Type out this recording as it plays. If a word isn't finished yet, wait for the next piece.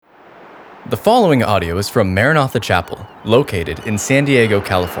The following audio is from Maranatha Chapel, located in San Diego,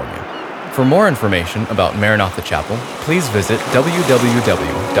 California. For more information about Maranatha Chapel, please visit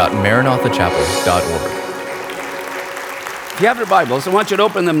www.maranathachapel.org. If you have your Bibles, I want you to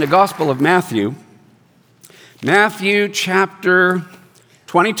open them to the Gospel of Matthew. Matthew chapter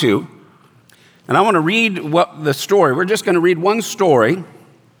 22. And I want to read the story. We're just going to read one story.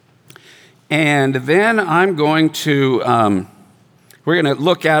 And then I'm going to, we're going to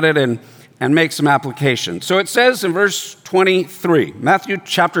look at it and make some application. So it says in verse 23, Matthew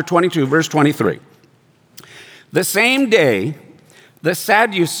chapter 22, verse 23. The same day, the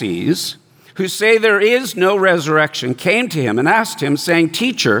Sadducees, who say there is no resurrection, came to him and asked him, saying,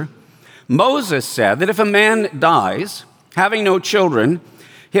 Teacher, Moses said that if a man dies, having no children,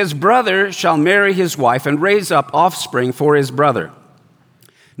 his brother shall marry his wife and raise up offspring for his brother.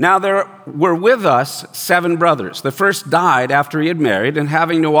 Now there were with us 7 brothers. The first died after he had married, and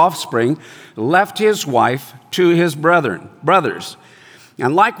having no offspring, left his wife to his brothers.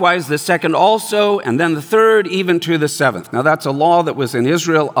 And likewise the second also, and then the third, even to the 7th. Now that's a law that was in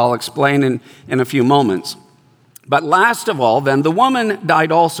Israel. I'll explain in a few moments. But last of all, then the woman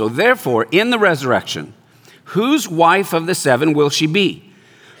died also. Therefore, in the resurrection, whose wife of the 7 will she be?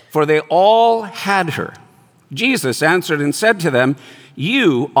 For they all had her. Jesus answered and said to them,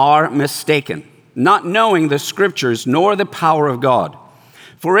 You are mistaken, not knowing the Scriptures nor the power of God.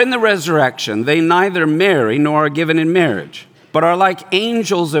 For in the resurrection they neither marry nor are given in marriage, but are like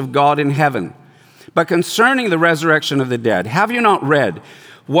angels of God in heaven. But concerning the resurrection of the dead, have you not read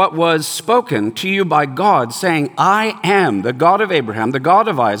what was spoken to you by God, saying, I am the God of Abraham, the God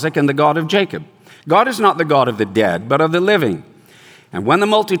of Isaac, and the God of Jacob. God is not the God of the dead, but of the living. And when the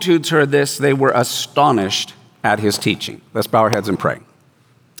multitudes heard this, they were astonished at his teaching. Let's bow our heads and pray.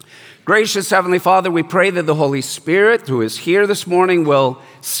 Gracious Heavenly Father, we pray that the Holy Spirit, who is here this morning, will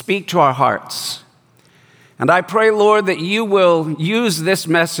speak to our hearts. And I pray, Lord, that you will use this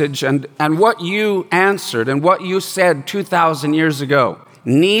message and what you answered and what you said 2,000 years ago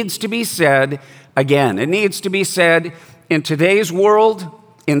needs to be said again. It needs to be said in today's world,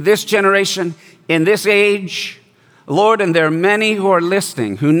 in this generation, in this age. Lord, and there are many who are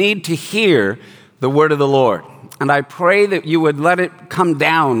listening who need to hear the word of the Lord. And I pray that you would let it come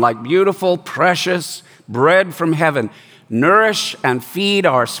down like beautiful, precious bread from heaven, nourish and feed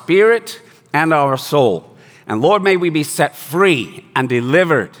our spirit and our soul. And Lord, may we be set free and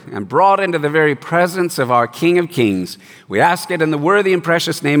delivered and brought into the very presence of our King of Kings. We ask it in the worthy and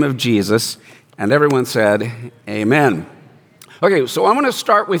precious name of Jesus. And everyone said, Amen. Okay, so I want to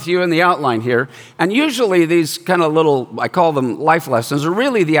start with you in the outline here. And usually these kind of little, I call them life lessons, are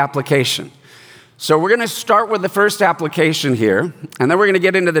really the application. So we're going to start with the first application here, and then we're going to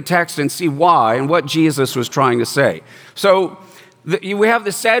get into the text and see why and what Jesus was trying to say. So we have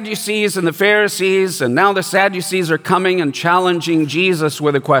the Sadducees and the Pharisees, and now the Sadducees are coming and challenging Jesus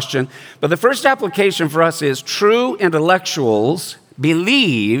with a question. But the first application for us is true intellectuals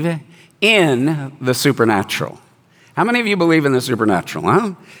believe in the supernatural. How many of you believe in the supernatural?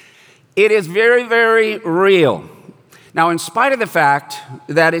 Huh? It is very, very real. Now, in spite of the fact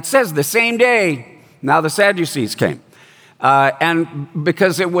that it says the same day, now the Sadducees came. And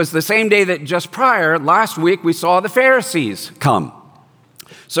because it was the same day that just prior, last week, we saw the Pharisees come.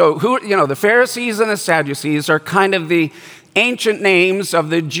 So, the Pharisees and the Sadducees are kind of the ancient names of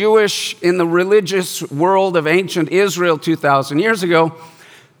the Jewish, in the religious world of ancient Israel 2,000 years ago.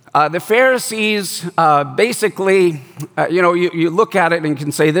 The Pharisees, basically, you look at it and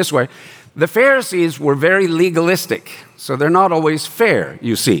can say this way. The Pharisees were very legalistic, so they're not always fair,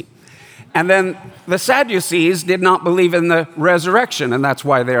 you see. And then the Sadducees did not believe in the resurrection, and that's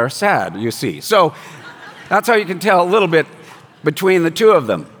why they are sad, you see. So that's how you can tell a little bit between the two of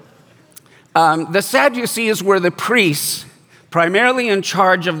them. The Sadducees were the priests, primarily in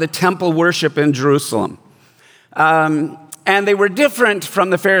charge of the temple worship in Jerusalem. And they were different from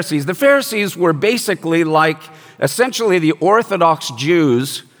the Pharisees. The Pharisees were basically like, essentially, the Orthodox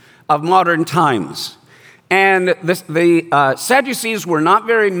Jews of modern times. And the Sadducees were not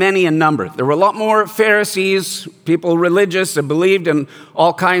very many in number. There were a lot more Pharisees, people religious and believed in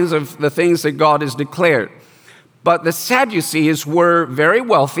all kinds of the things that God has declared. But the Sadducees were very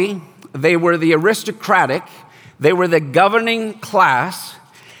wealthy. They were the aristocratic. They were the governing class.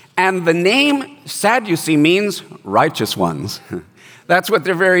 And the name Sadducee means righteous ones. That's what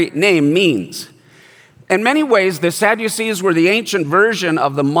their very name means. In many ways, the Sadducees were the ancient version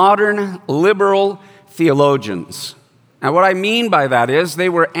of the modern liberal theologians. And what I mean by that is they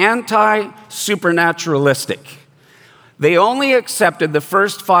were anti-supernaturalistic. They only accepted the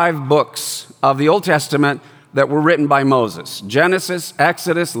first 5 books of the Old Testament that were written by Moses: Genesis,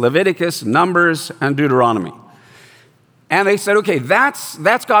 Exodus, Leviticus, Numbers, and Deuteronomy. And they said, okay, that's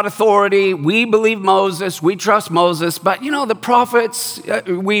got authority. We believe Moses. We trust Moses. But, the prophets,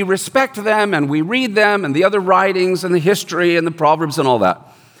 we respect them and we read them and the other writings and the history and the Proverbs and all that.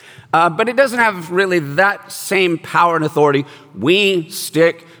 But it doesn't have really that same power and authority. We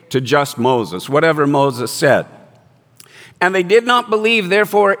stick to just Moses, whatever Moses said. And they did not believe,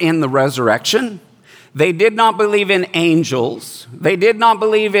 therefore, in the resurrection. They did not believe in angels. They did not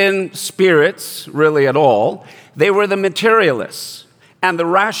believe in spirits, really, at all. They were the materialists and the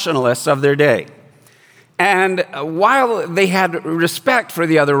rationalists of their day. And while they had respect for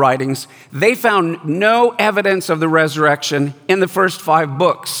the other writings, they found no evidence of the resurrection in the first 5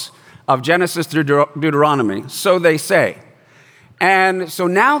 books of Genesis through Deuteronomy, so they say. And so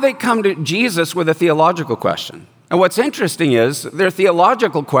now they come to Jesus with a theological question. And what's interesting is their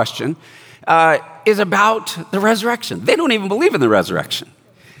theological question is about the resurrection. They don't even believe in the resurrection.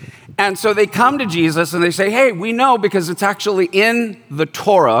 And so they come to Jesus and they say, hey, we know because it's actually in the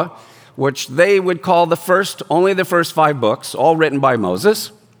Torah, which they would call only the first 5 books, all written by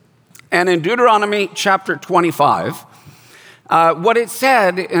Moses. And in Deuteronomy chapter 25, what it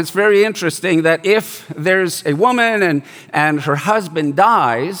said, and it's very interesting, that if there's a woman and her husband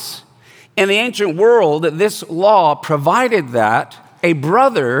dies, in the ancient world, this law provided that a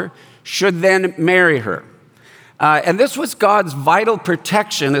brother should then marry her. And this was God's vital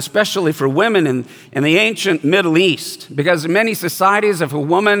protection, especially for women in the ancient Middle East, because in many societies, if a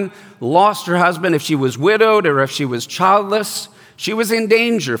woman lost her husband, if she was widowed or if she was childless, she was in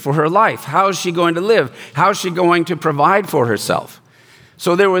danger for her life. How is she going to live? How is she going to provide for herself?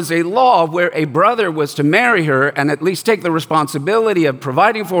 So there was a law where a brother was to marry her and at least take the responsibility of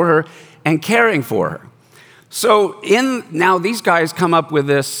providing for her and caring for her. So now these guys come up with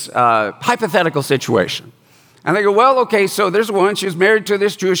this hypothetical situation. And they go, well, okay, so there's a woman, she was married to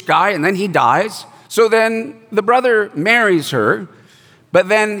this Jewish guy, and then he dies. So then the brother marries her, but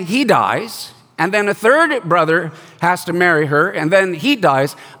then he dies, and then a third brother has to marry her, and then he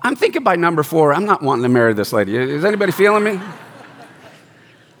dies. I'm thinking by number 4, I'm not wanting to marry this lady. Is anybody feeling me?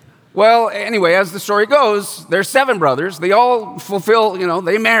 Well, anyway, as the story goes, there's 7 brothers. They all fulfill,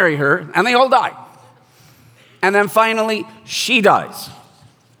 they marry her, and they all die. And then finally, she dies.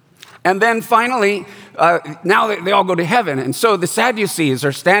 And then finally, now they all go to heaven. And so the Sadducees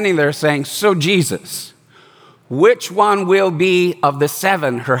are standing there saying, so Jesus, which one will be of the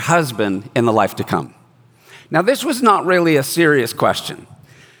 7 her husband in the life to come? Now, this was not really a serious question.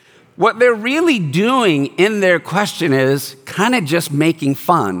 What they're really doing in their question is kind of just making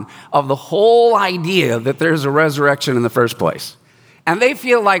fun of the whole idea that there's a resurrection in the first place. And they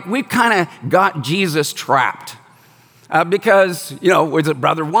feel like we've kind of got Jesus trapped. Because, is it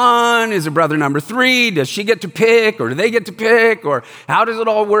brother 1? Is it brother number 3? Does she get to pick, or do they get to pick? Or how does it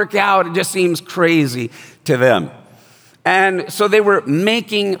all work out? It just seems crazy to them. And so they were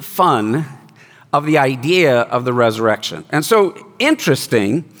making fun of the idea of the resurrection. And so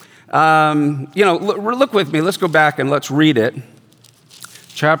interesting, look with me. Let's go back and let's read it.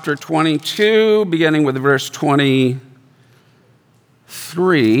 Chapter 22, beginning with verse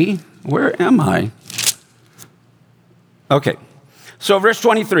 23. Where am I? Okay, so verse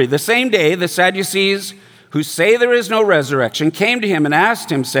 23, the same day the Sadducees, who say there is no resurrection, came to him and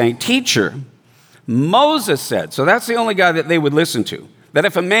asked him, saying, Teacher, Moses said, so that's the only guy that they would listen to, that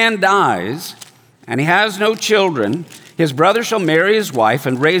if a man dies and he has no children, his brother shall marry his wife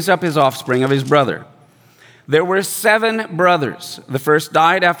and raise up his offspring of his brother. There were 7 brothers. The first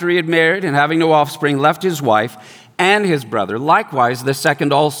died after he had married, and having no offspring, left his wife and his brother. Likewise, the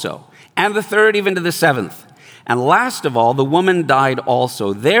second also, and the third even to the 7th. And last of all, the woman died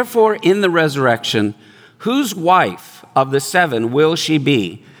also. Therefore, in the resurrection, whose wife of the 7 will she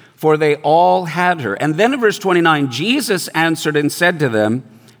be? For they all had her. And then in verse 29, Jesus answered and said to them,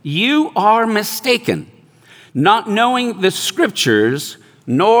 you are mistaken, not knowing the scriptures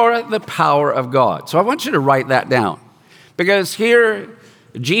nor the power of God. So I want you to write that down, because here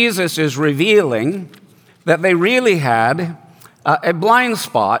Jesus is revealing that they really had a blind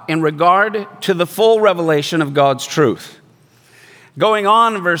spot in regard to the full revelation of God's truth. Going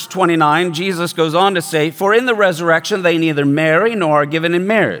on in verse 29, Jesus goes on to say, for in the resurrection they neither marry nor are given in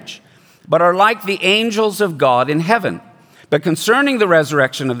marriage, but are like the angels of God in heaven. But concerning the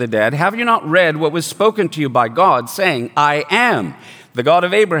resurrection of the dead, have you not read what was spoken to you by God, saying, I am the God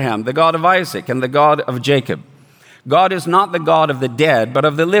of Abraham, the God of Isaac, and the God of Jacob. God is not the God of the dead, but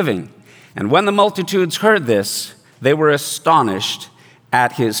of the living. And when the multitudes heard this, they were astonished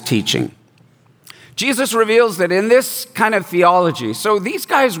at his teaching. Jesus reveals that in this kind of theology, so these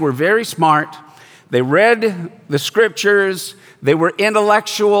guys were very smart. They read the scriptures. They were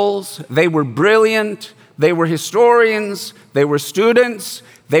intellectuals. They were brilliant. They were historians. They were students.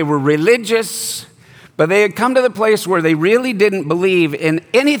 They were religious. But they had come to the place where they really didn't believe in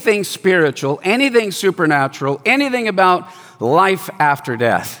anything spiritual, anything supernatural, anything about life after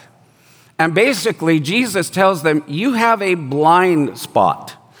death. And basically, Jesus tells them, you have a blind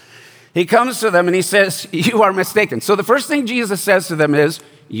spot. He comes to them and he says, you are mistaken. So the first thing Jesus says to them is,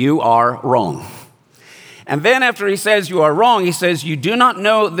 you are wrong. And then after he says you are wrong, he says, you do not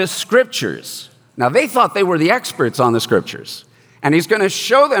know the scriptures. Now they thought they were the experts on the scriptures. And he's going to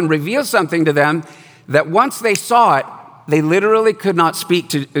show them, reveal something to them that once they saw it, they literally could not speak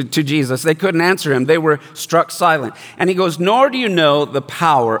to Jesus. They couldn't answer him. They were struck silent. And he goes, nor do you know the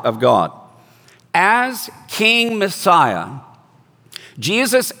power of God. As King Messiah,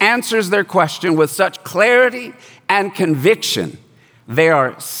 Jesus answers their question with such clarity and conviction. They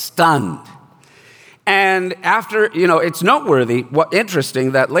are stunned. And after, it's noteworthy,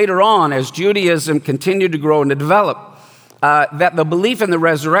 interesting that later on, as Judaism continued to grow and to develop, that the belief in the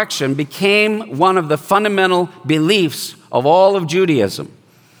resurrection became one of the fundamental beliefs of all of Judaism,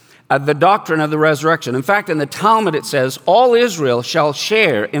 the doctrine of the resurrection. In fact, in the Talmud it says, all Israel shall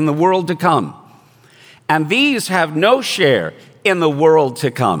share in the world to come, and these have no share in the world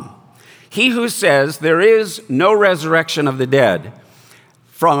to come. He who says there is no resurrection of the dead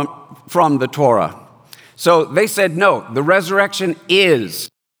from the Torah. So they said, no, the resurrection is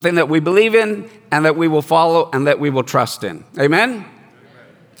something that we believe in and that we will follow and that we will trust in. Amen?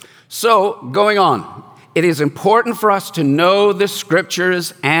 So, going on, it is important for us to know the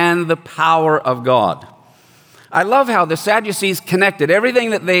scriptures and the power of God. I love how the Sadducees connected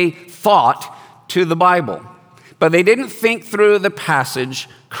everything that they thought to the Bible, but they didn't think through the passage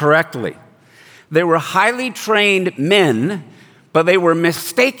correctly. They were highly trained men, but they were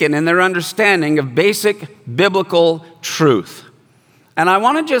mistaken in their understanding of basic biblical truth. And I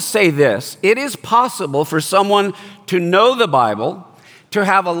want to just say this. It is possible for someone to know the Bible, to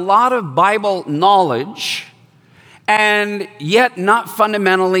have a lot of Bible knowledge, and yet not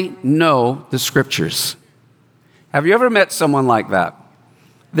fundamentally know the scriptures. Have you ever met someone like that?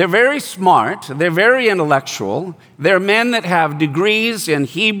 They're very smart. They're very intellectual. They're men that have degrees in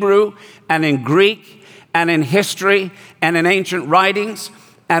Hebrew and in Greek and in history and in ancient writings,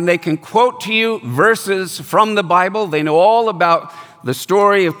 and they can quote to you verses from the Bible. They know all about the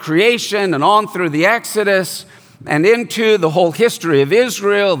story of creation and on through the Exodus and into the whole history of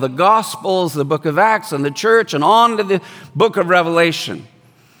Israel, the Gospels, the book of Acts and the church, and on to the book of Revelation.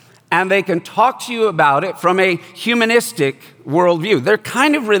 And they can talk to you about it from a humanistic worldview. They're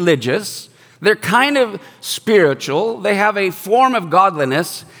kind of religious. They're kind of spiritual. They have a form of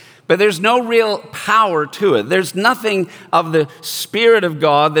godliness, but there's no real power to it. There's nothing of the Spirit of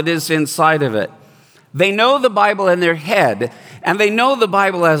God that is inside of it. They know the Bible in their head, and they know the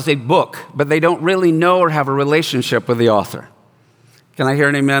Bible as a book, but they don't really know or have a relationship with the author. Can I hear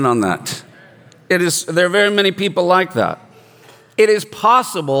an amen on that? There are very many people like that. It is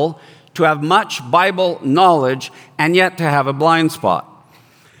possible to have much Bible knowledge and yet to have a blind spot.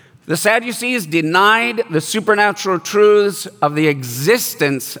 The Sadducees denied the supernatural truths of the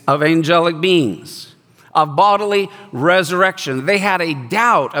existence of angelic beings, of bodily resurrection. They had a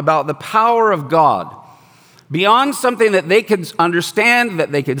doubt about the power of God beyond something that they could understand,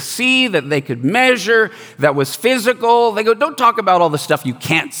 that they could see, that they could measure, that was physical. They go, don't talk about all the stuff you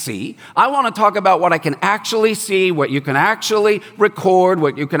can't see. I want to talk about what I can actually see, what you can actually record,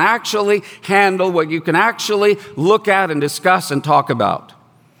 what you can actually handle, what you can actually look at and discuss and talk about.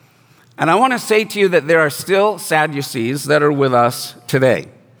 And I want to say to you that there are still Sadducees that are with us today.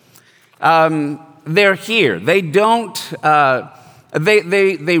 They're here. They don't...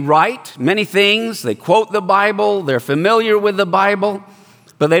 They write many things. They quote the Bible. They're familiar with the Bible,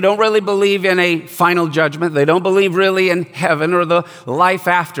 but they don't really believe in a final judgment. They don't believe really in heaven or the life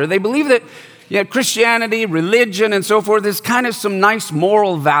after. They believe that Christianity, religion, and so forth is kind of some nice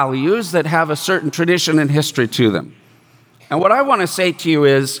moral values that have a certain tradition and history to them. And what I want to say to you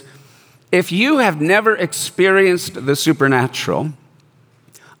is, if you have never experienced the supernatural,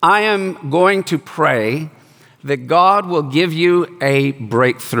 I am going to pray that God will give you a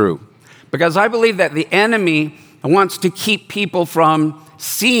breakthrough. Because I believe that the enemy wants to keep people from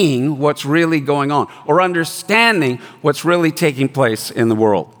seeing what's really going on or understanding what's really taking place in the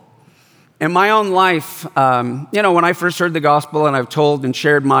world. In my own life, when I first heard the gospel, and I've told and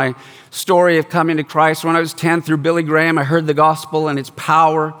shared my story of coming to Christ, when I was 10 through Billy Graham, I heard the gospel and its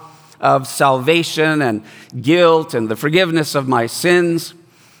power of salvation and guilt and the forgiveness of my sins.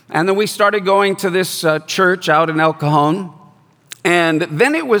 And then we started going to this church out in El Cajon. And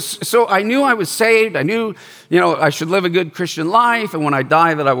then so I knew I was saved. I knew, I should live a good Christian life, and when I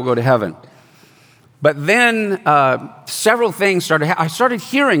die, that I will go to heaven. But then several things I started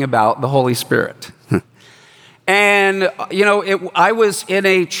hearing about the Holy Spirit. And, I was in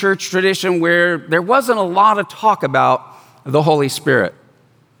a church tradition where there wasn't a lot of talk about the Holy Spirit.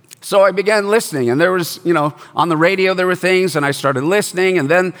 So I began listening, and there was, on the radio there were things, and I started listening, and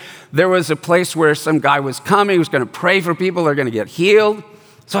then there was a place where some guy was coming, he was going to pray for people, they're going to get healed.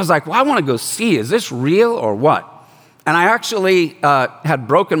 So I was like, well, I want to go see, is this real or what? And I actually had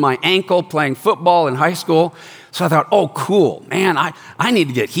broken my ankle playing football in high school, so I thought, oh, cool, man, I need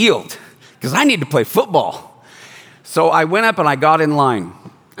to get healed, because I need to play football. So I went up and I got in line.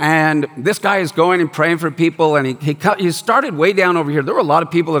 And this guy is going and praying for people, and he started way down over here. There were a lot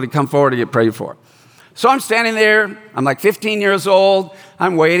of people that had come forward to get prayed for. So I'm standing there. I'm like 15 years old.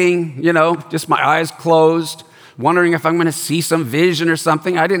 I'm waiting, just my eyes closed, wondering if I'm going to see some vision or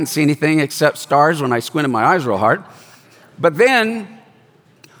something. I didn't see anything except stars when I squinted my eyes real hard. But then,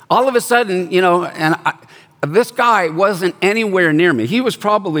 all of a sudden, this guy wasn't anywhere near me. He was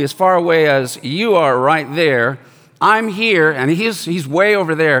probably as far away as you are right there. I'm here, and he's way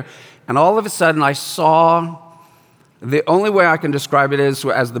over there. And all of a sudden, I saw, the only way I can describe it is,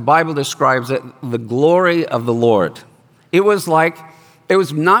 as the Bible describes it, the glory of the Lord. It was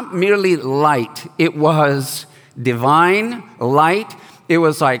not merely light. It was divine light. It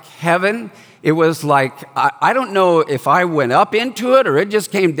was like heaven. It was like, I don't know if I went up into it or it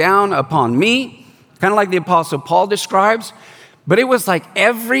just came down upon me, kind of like the Apostle Paul describes. But it was like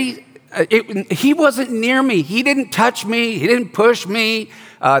he wasn't near me. He didn't touch me. He didn't push me.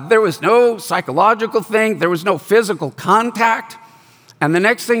 There was no psychological thing. There was no physical contact. And the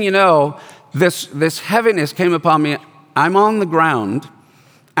next thing you know, this heaviness came upon me. I'm on the ground,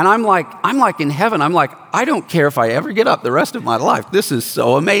 and I'm like in heaven. I'm like, I don't care if I ever get up the rest of my life. This is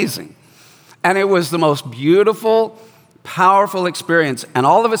so amazing. And it was the most beautiful, powerful experience. And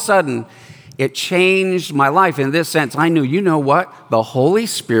all of a sudden, it changed my life in this sense. I knew, you know what? The Holy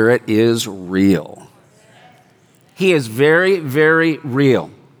Spirit is real. He is very, very real.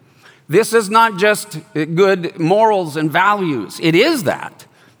 This is not just good morals and values. It is that,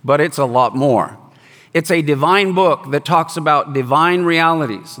 but it's a lot more. It's a divine book that talks about divine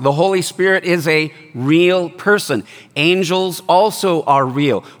realities. The Holy Spirit is a real person. Angels also are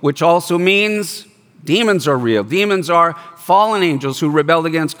real, which also means demons are real. Demons are fallen angels who rebelled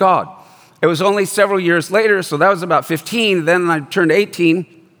against God. It was only several years later, so that was about 15. Then I turned 18.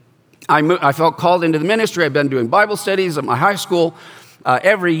 I felt called into the ministry. I've been doing Bible studies at my high school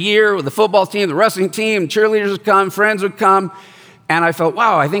every year with the football team, the wrestling team, cheerleaders would come, friends would come. And I felt,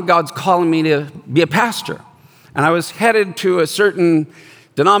 wow, I think God's calling me to be a pastor. And I was headed to a certain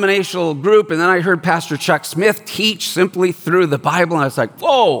denominational group, and then I heard Pastor Chuck Smith teach simply through the Bible, and I was like,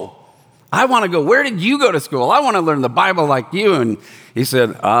 whoa, I want to go. Where did you go to school? I want to learn the Bible like you. And he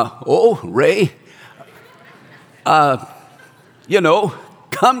said, Ray, come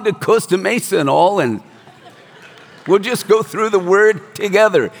to Costa Mesa and all, and we'll just go through the Word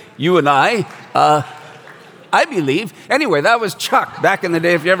together, you and I believe. Anyway, that was Chuck back in the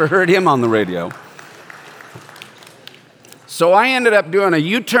day, if you ever heard him on the radio. So I ended up doing a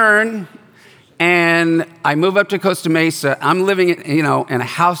U-turn, and I moved up to Costa Mesa. I'm living in a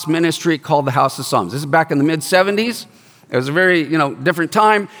house ministry called the House of Psalms. This is back in the mid-'70s. It was a very, different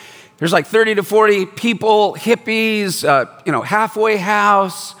time. There's like 30 to 40 people, hippies, halfway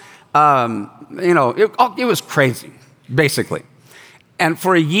house. It was crazy, basically. And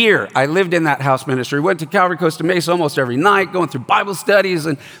for a year, I lived in that house ministry. Went to Calvary Costa Mesa almost every night, going through Bible studies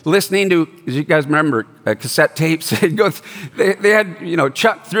and listening to, as you guys remember, cassette tapes. They had,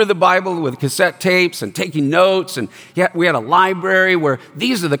 Chuck through the Bible with cassette tapes and taking notes. And we had a library where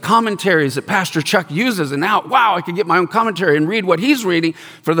these are the commentaries that Pastor Chuck uses. And now, wow, I could get my own commentary and read what he's reading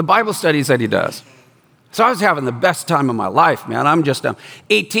for the Bible studies that he does. So I was having the best time of my life, man. I'm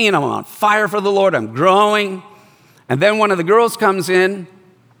 18. I'm on fire for the Lord. I'm growing. And then one of the girls comes in,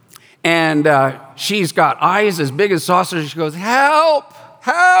 and she's got eyes as big as saucers. She goes, help,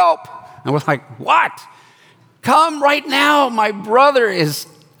 help. And we're like, what? Come right now. My brother is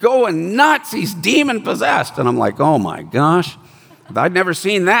going nuts. He's demon-possessed. And I'm like, oh, my gosh. I'd never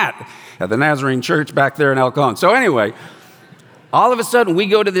seen that at the Nazarene church back there in El Cajon. So anyway, all of a sudden, we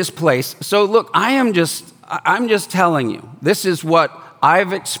go to this place. So look, I'm just telling you, this is what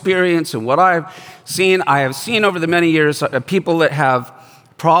I've experienced and what I've seen. I have seen over the many years people that have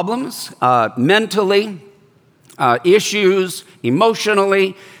problems mentally, issues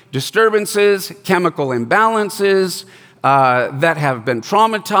emotionally, disturbances, chemical imbalances that have been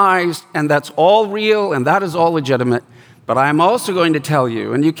traumatized, and that's all real and that is all legitimate. But I'm also going to tell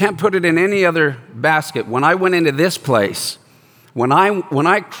you, and you can't put it in any other basket, when I went into this place, when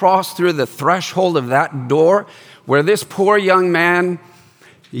I crossed through the threshold of that door where this poor young man,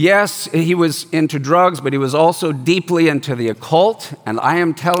 yes, he was into drugs, but he was also deeply into the occult. And I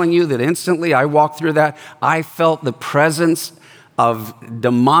am telling you that instantly I walked through that, I felt the presence of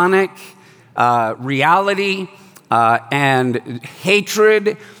demonic reality and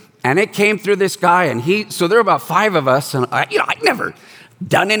hatred. And it came through this guy, and so there were about 5 of us, and I'd never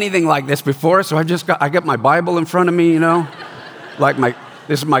done anything like this before, so I got my Bible in front of me, like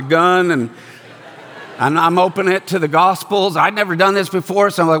this is my gun, and I'm opening it to the Gospels. I'd never done this before,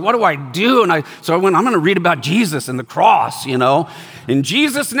 so I'm like, what do I do? So I went, I'm going to read about Jesus and the cross, in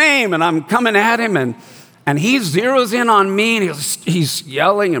Jesus' name, and I'm coming at him, and he zeroes in on me, and he's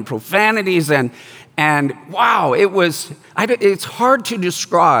yelling and profanities, and wow, it's hard to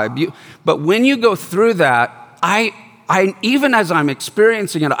describe, but when you go through that, I even as I'm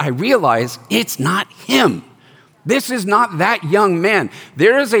experiencing it, I realize it's not him. This is not that young man.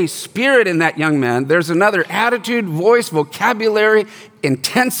 There is a spirit in that young man. There's another attitude, voice, vocabulary,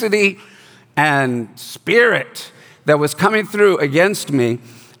 intensity, and spirit that was coming through against me.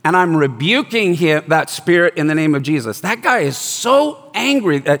 And I'm rebuking that spirit in the name of Jesus. That guy is so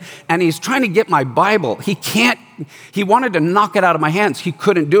angry, and he's trying to get my Bible. He wanted to knock it out of my hands. He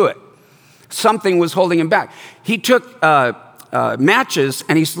couldn't do it. Something was holding him back. He took matches,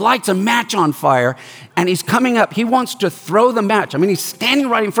 and he lights a match on fire, and he's coming up. He wants to throw the match. He's standing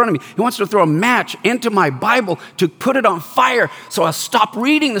right in front of me. He wants to throw a match into my Bible to put it on fire so I'll stop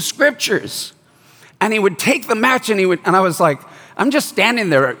reading the scriptures. And he would take the match, and I was like, I'm just standing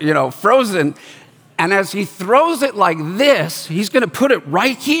there, frozen. And as he throws it like this, he's going to put it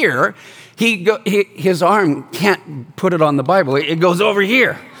right here. His arm can't put it on the Bible. It goes over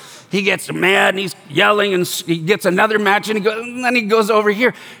here. He gets mad, and he's yelling, and he gets another match, and then he goes over here.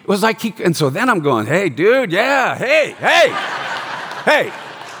 It was like and so then I'm going, hey, dude, yeah, hey.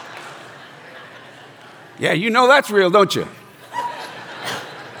 Yeah, that's real, don't you?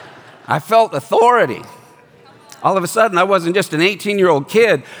 I felt authority. All of a sudden, I wasn't just an 18-year-old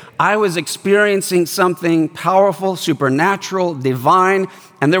kid. I was experiencing something powerful, supernatural, divine,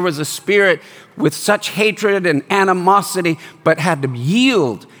 and there was a spirit with such hatred and animosity, but had to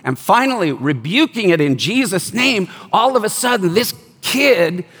yield. And finally, rebuking it in Jesus' name, all of a sudden, this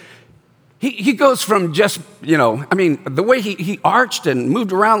kid, he goes from just, the way he arched and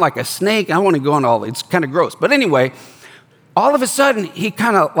moved around like a snake. I don't want to go on all, it's kind of gross. But anyway, all of a sudden, he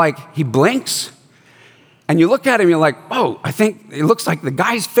kind of he blinks. And you look at him, you're like, oh, I think it looks like the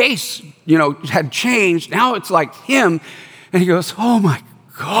guy's face, had changed. Now it's like him. And he goes, oh my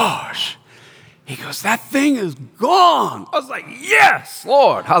gosh. He goes, that thing is gone. I was like, yes,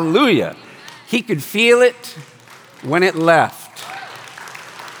 Lord, hallelujah. He could feel it when it left.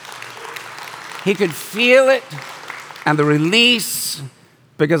 He could feel it and the release,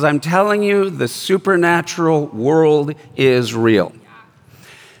 because I'm telling you, the supernatural world is real.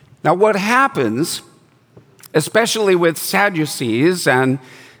 Now, what happens, especially with Sadducees and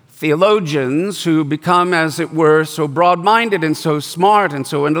theologians who become, as it were, so broad-minded and so smart and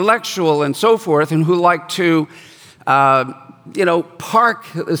so intellectual and so forth, and who like to, park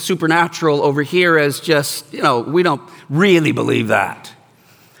the supernatural over here as just, we don't really believe that.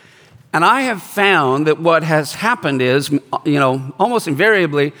 And I have found that what has happened is, almost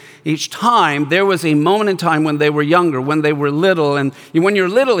invariably, each time there was a moment in time when they were younger, when they were little. And when you're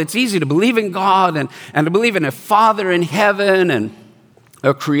little, it's easy to believe in God and to believe in a Father in heaven and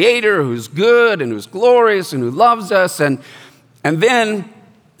a Creator who's good and who's glorious and who loves us. And then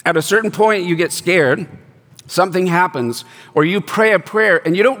at a certain point, you get scared. Something happens, or you pray a prayer,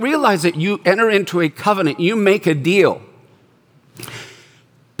 and you don't realize that you enter into a covenant. You make a deal.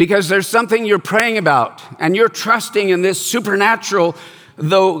 Because there's something you're praying about, and you're trusting in this supernatural,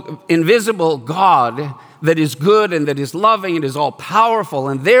 though invisible God that is good and that is loving and is all powerful.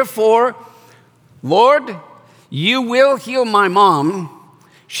 And therefore, Lord, you will heal my mom.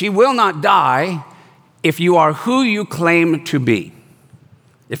 She will not die if you are who you claim to be.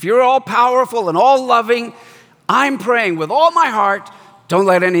 If you're all powerful and all loving, I'm praying with all my heart, don't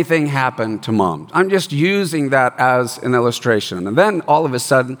let anything happen to mom. I'm just using that as an illustration. And then all of a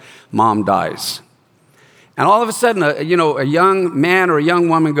sudden, mom dies. And all of a sudden, a young man or a young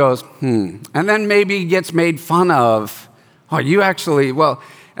woman goes, And then maybe gets made fun of. Oh, you actually,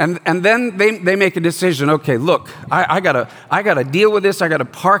 and then they make a decision. Okay, look, I gotta deal with this. I gotta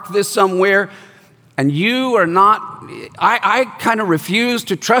park this somewhere. And you are not, I kind of refuse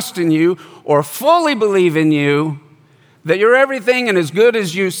to trust in you or fully believe in you that you're everything and as good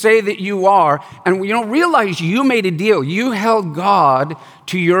as you say that you are, and realize you made a deal. You held God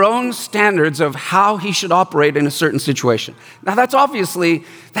to your own standards of how he should operate in a certain situation. Now that's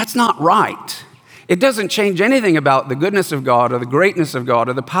not right. It doesn't change anything about the goodness of God or the greatness of God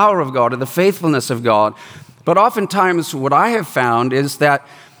or the power of God or the faithfulness of God. But oftentimes what I have found is that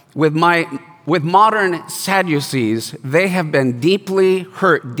with modern Sadducees, they have been deeply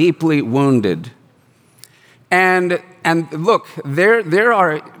hurt, deeply wounded. And look, there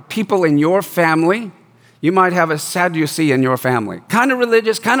are people in your family. You might have a Sadducee in your family. Kind of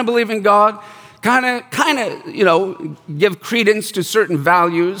religious, kind of believe in God, kind of, give credence to certain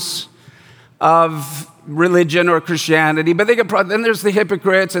values of religion or Christianity. But then there's the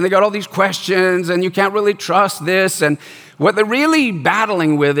hypocrites, and they got all these questions, and you can't really trust this. And what they're really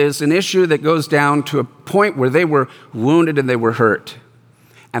battling with is an issue that goes down to a point where they were wounded and they were hurt.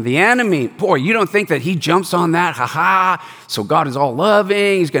 And the enemy, boy, you don't think that he jumps on that, so God is all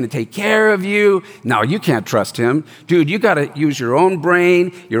loving, he's going to take care of you. No, you can't trust him. Dude, you got to use your own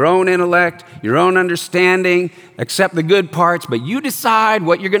brain, your own intellect, your own understanding, accept the good parts, but you decide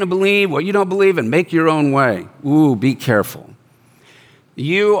what you're going to believe, what you don't believe, and make your own way. Ooh, be careful.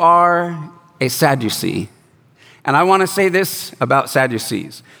 You are a Sadducee. And I want to say this about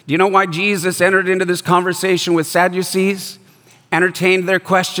Sadducees. Do you know why Jesus entered into this conversation with Sadducees? Entertained their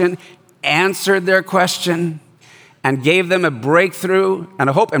question, answered their question, and gave them a breakthrough and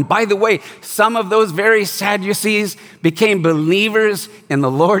a hope. And by the way, some of those very Sadducees became believers in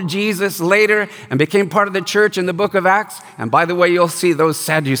the Lord Jesus later and became part of the church in the book of Acts. And by the way, you'll see those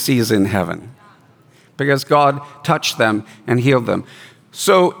Sadducees in heaven because God touched them and healed them.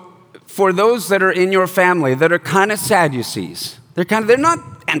 So for those that are in your family that are kind of Sadducees, they're not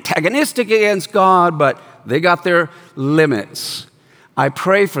antagonistic against God, but they got their limits. I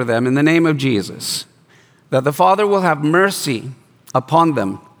pray for them in the name of Jesus, that the Father will have mercy upon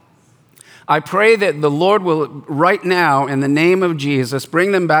them. I pray that the Lord will, right now, in the name of Jesus,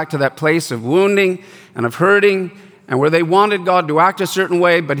 bring them back to that place of wounding and of hurting, and where they wanted God to act a certain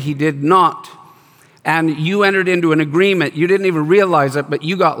way, but he did not. And you entered into an agreement. You didn't even realize it, but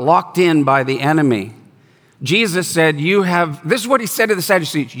you got locked in by the enemy. Jesus said, this is what he said to the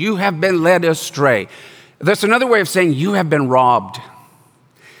Sadducees, you have been led astray. That's another way of saying you have been robbed.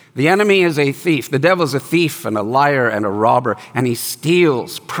 The enemy is a thief. The devil is a thief and a liar and a robber, and he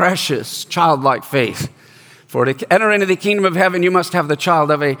steals precious childlike faith. For to enter into the kingdom of heaven, you must have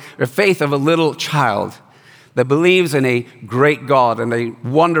the faith of a little child that believes in a great God and a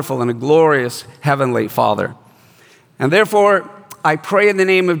wonderful and a glorious heavenly Father. And therefore, I pray in the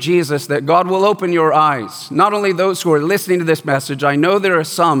name of Jesus that God will open your eyes, not only those who are listening to this message. I know there are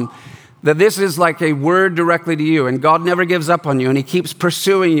some that this is like a word directly to you, and God never gives up on you, and he keeps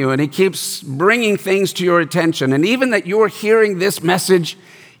pursuing you, and he keeps bringing things to your attention. And even that you're hearing this message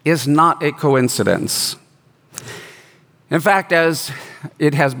is not a coincidence. In fact, as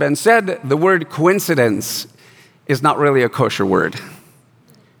it has been said, the word coincidence is not really a kosher word.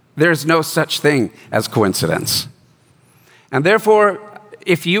 There's no such thing as coincidence. And therefore,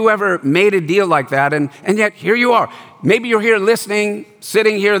 if you ever made a deal like that, and yet here you are. Maybe you're here listening,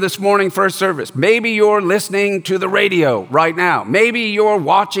 sitting here this morning, first service. Maybe you're listening to the radio right now. Maybe you're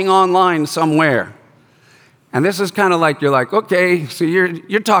watching online somewhere. And this is kind of like, you're like, okay, so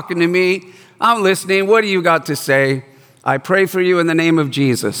you're talking to me. I'm listening. What do you got to say? I pray for you in the name of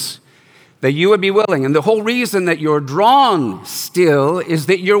Jesus, that you would be willing. And the whole reason that you're drawn still is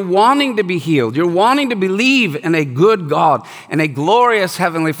that you're wanting to be healed. You're wanting to believe in a good God and a glorious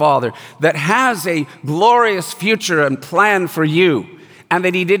Heavenly Father that has a glorious future and plan for you, and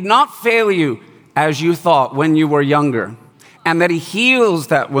that he did not fail you as you thought when you were younger, and that he heals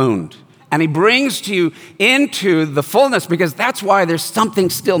that wound. And he brings you into the fullness, because that's why there's something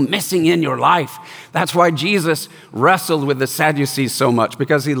still missing in your life. That's why Jesus wrestled with the Sadducees so much,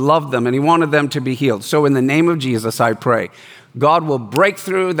 because he loved them and he wanted them to be healed. So in the name of Jesus, I pray, God will break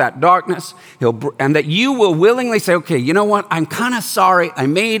through that darkness, and that you will willingly say, okay, you know what? I'm kind of sorry. I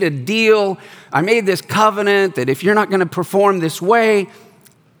made a deal. I made this covenant that if you're not going to perform this way,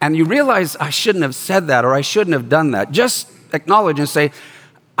 and you realize I shouldn't have said that or I shouldn't have done that, just acknowledge and say,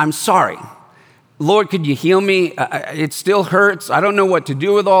 I'm sorry. Lord, could you heal me? It still hurts. I don't know what to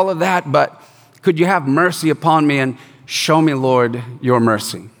do with all of that, but could you have mercy upon me and show me, Lord, your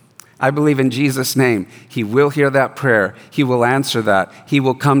mercy? I believe in Jesus' name, he will hear that prayer. He will answer that. He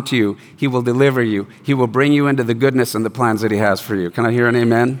will come to you. He will deliver you. He will bring you into the goodness and the plans that he has for you. Can I hear an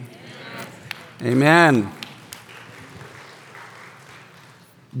amen? Amen.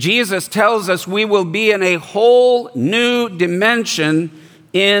 Jesus tells us we will be in a whole new dimension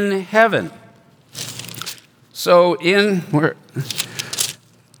in heaven. So in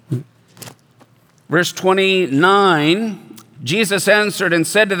verse 29, Jesus answered and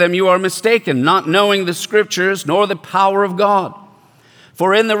said to them, "You are mistaken, not knowing the Scriptures nor the power of God.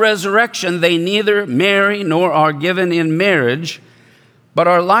 For in the resurrection they neither marry nor are given in marriage, but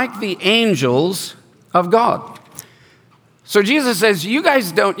are like the angels of God." So Jesus says, you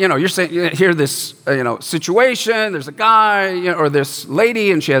guys don't, you're saying, you hear this, situation, there's a guy, or this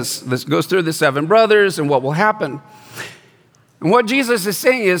lady, and she goes through the 7 brothers, and what will happen. And what Jesus is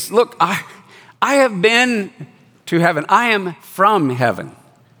saying is, look, I have been to heaven. I am from heaven.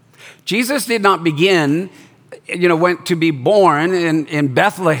 Jesus did not begin, went to be born in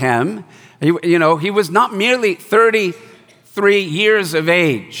Bethlehem. He was not merely 33 years of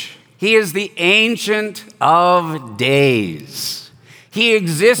age. He is the Ancient of Days. He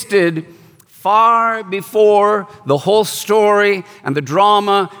existed far before the whole story and the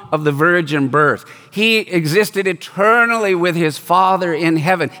drama of the virgin birth. He existed eternally with his Father in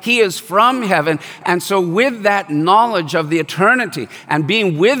heaven. He is from heaven. And so with that knowledge of the eternity and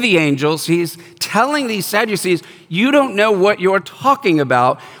being with the angels, he's telling these Sadducees, you don't know what you're talking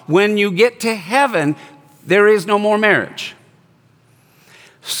about. When you get to heaven, there is no more marriage.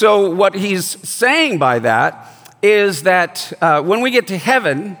 So what he's saying by that is that when we get to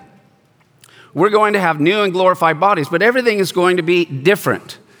heaven, we're going to have new and glorified bodies, but everything is going to be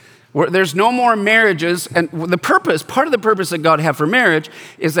different. There's no more marriages, and part of the purpose that God had for marriage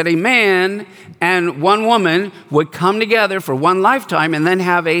is that a man and one woman would come together for one lifetime and then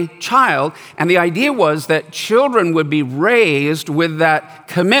have a child, and the idea was that children would be raised with that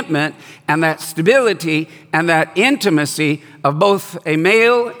commitment and that stability and that intimacy of both a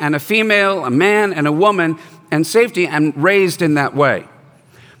male and a female, a man and a woman, and safety, and raised in that way.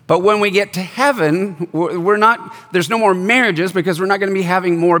 But when we get to heaven, there's no more marriages because we're not going to be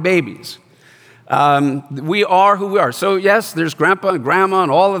having more babies. We are who we are. So yes, there's grandpa and grandma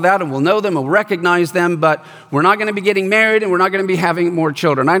and all of that, and we'll know them, we'll recognize them, but we're not going to be getting married and we're not going to be having more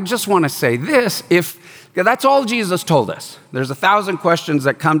children. I just want to say this, that's all Jesus told us. There's 1,000 questions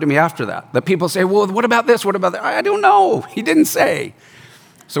that come to me after that. The people say, well, what about this? What about that? I don't know. He didn't say.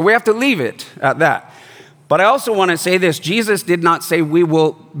 So we have to leave it at that. But I also want to say this. Jesus did not say we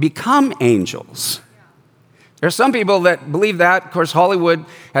will become angels. There are some people that believe that. Of course, Hollywood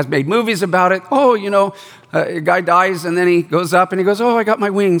has made movies about it. Oh, a guy dies and then he goes up and he goes, oh, I got my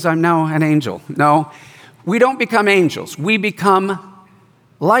wings. I'm now an angel. No, we don't become angels. We become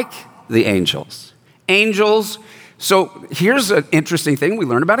like the angels. Angels. So here's an interesting thing we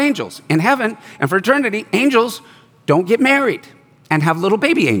learn about angels. In heaven and for eternity, angels don't get married and have little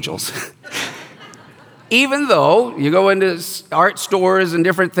baby angels. Even though you go into art stores and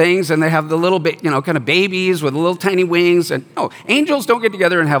different things and they have the little, kind of babies with little tiny wings. And no, angels don't get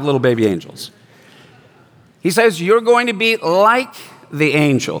together and have little baby angels. He says, you're going to be like the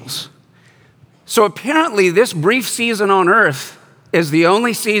angels. So apparently this brief season on earth is the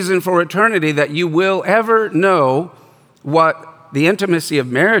only season for eternity that you will ever know what the intimacy of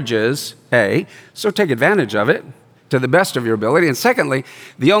marriage is, A, so take advantage of it to the best of your ability. And secondly,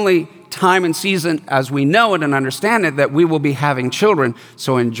 the only time and season as we know it and understand it that we will be having children.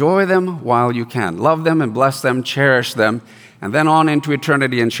 So enjoy them while you can. Love them and bless them, cherish them, and then on into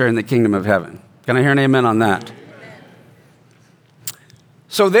eternity and share in the kingdom of heaven. Can I hear an amen on that?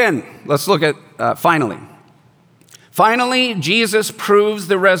 So then, let's look at finally. Finally, Jesus proves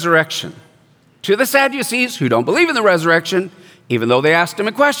the resurrection to the Sadducees who don't believe in the resurrection, even though they asked him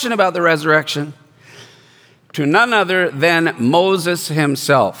a question about the resurrection, to none other than Moses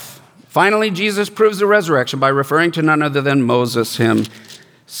himself. Finally, Jesus proves the resurrection by referring to none other than Moses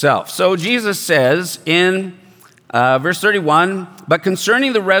himself. So Jesus says in verse 31, but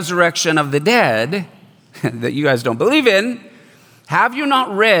concerning the resurrection of the dead, that you guys don't believe in, have you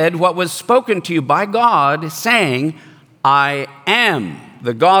not read what was spoken to you by God, saying, I am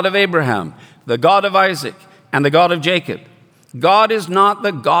the God of Abraham, the God of Isaac, and the God of Jacob. God is not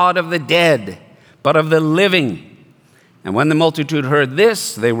the God of the dead, but of the living. And when the multitude heard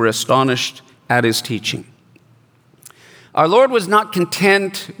this, they were astonished at his teaching. Our Lord was not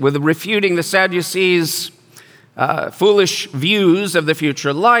content with refuting the Sadducees' foolish views of the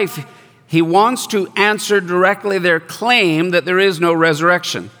future life. He wants to answer directly their claim that there is no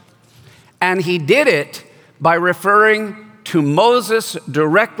resurrection. And he did it by referring to Moses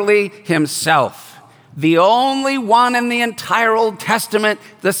directly himself, the only one in the entire Old Testament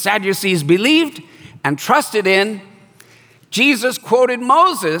the Sadducees believed and trusted in. Jesus quoted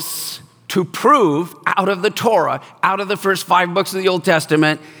Moses to prove out of the Torah, out of the first 5 books of the Old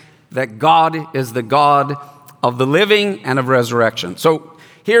Testament, that God is the God of the living and of resurrection. So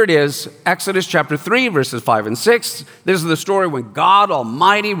here it is, Exodus chapter 3, verses 5 and 6. This is the story when God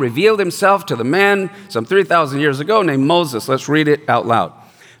Almighty revealed himself to the man some 3,000 years ago named Moses. Let's read it out loud.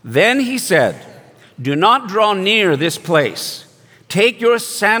 Then he said, "Do not draw near this place. Take your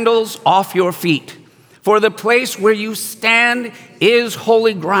sandals off your feet, for the place where you stand is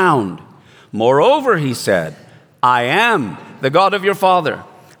holy ground. Moreover," he said, "I am the God of your father,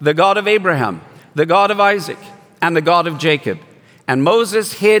 the God of Abraham, the God of Isaac, and the God of Jacob." And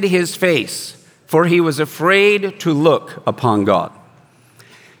Moses hid his face, for he was afraid to look upon God.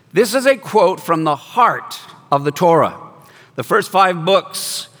 This is a quote from the heart of the Torah, the first 5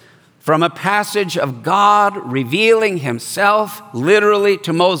 books, from a passage of God revealing himself literally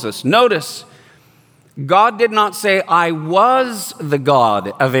to Moses. Notice, God did not say, "I was the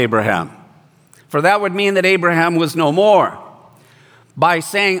God of Abraham," for that would mean that Abraham was no more. By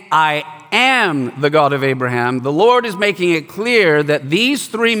saying, "I am the God of Abraham," the Lord is making it clear that these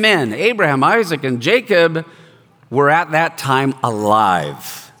 3 men, Abraham, Isaac, and Jacob, were at that time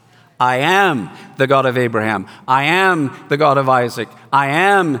alive. I am the God of Abraham. I am the God of Isaac. I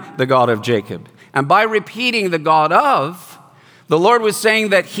am the God of Jacob. And by repeating the God of, the Lord was saying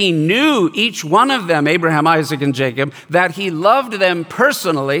that he knew each one of them, Abraham, Isaac, and Jacob, that he loved them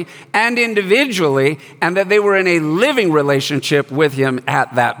personally and individually, and that they were in a living relationship with him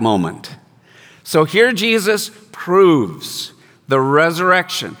at that moment. So here Jesus proves the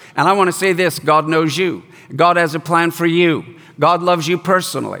resurrection. And I want to say this, God knows you. God has a plan for you. God loves you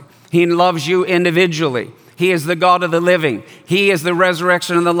personally. He loves you individually. He is the God of the living. He is the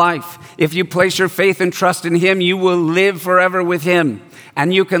resurrection and the life. If you place your faith and trust in him, you will live forever with him.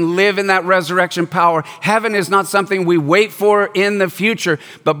 And you can live in that resurrection power. Heaven is not something we wait for in the future,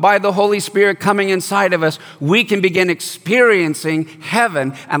 but by the Holy Spirit coming inside of us, we can begin experiencing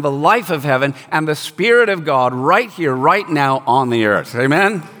heaven and the life of heaven and the Spirit of God right here, right now on the earth.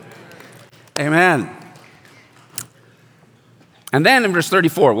 Amen? Amen. And then in verse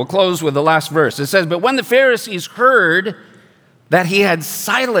 34, we'll close with the last verse. It says, "But when the Pharisees heard that he had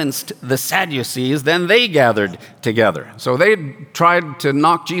silenced the Sadducees, then they gathered together." So they tried to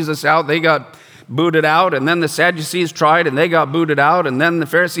knock Jesus out. They got booted out. And then the Sadducees tried and they got booted out. And then the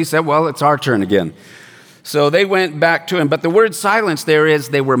Pharisees said, "Well, it's our turn again." So they went back to him. But the word silence there is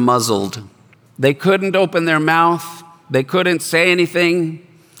they were muzzled. They couldn't open their mouth. They couldn't say anything.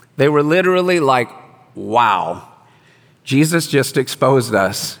 They were literally like, wow. Jesus just exposed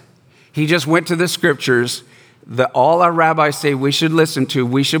us. He just went to the scriptures that all our rabbis say we should listen to,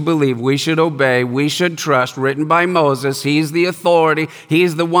 we should believe, we should obey, we should trust, written by Moses. He's the authority.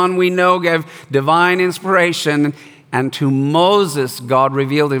 He's the one we know gave divine inspiration. And to Moses, God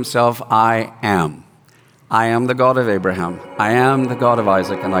revealed himself, I am. I am the God of Abraham. I am the God of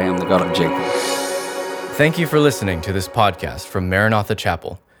Isaac, and I am the God of Jacob. Thank you for listening to this podcast from Maranatha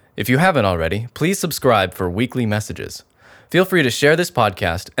Chapel. If you haven't already, please subscribe for weekly messages. Feel free to share this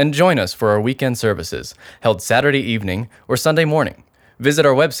podcast and join us for our weekend services, held Saturday evening or Sunday morning. Visit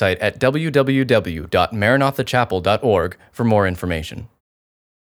our website at www.maranathachapel.org for more information.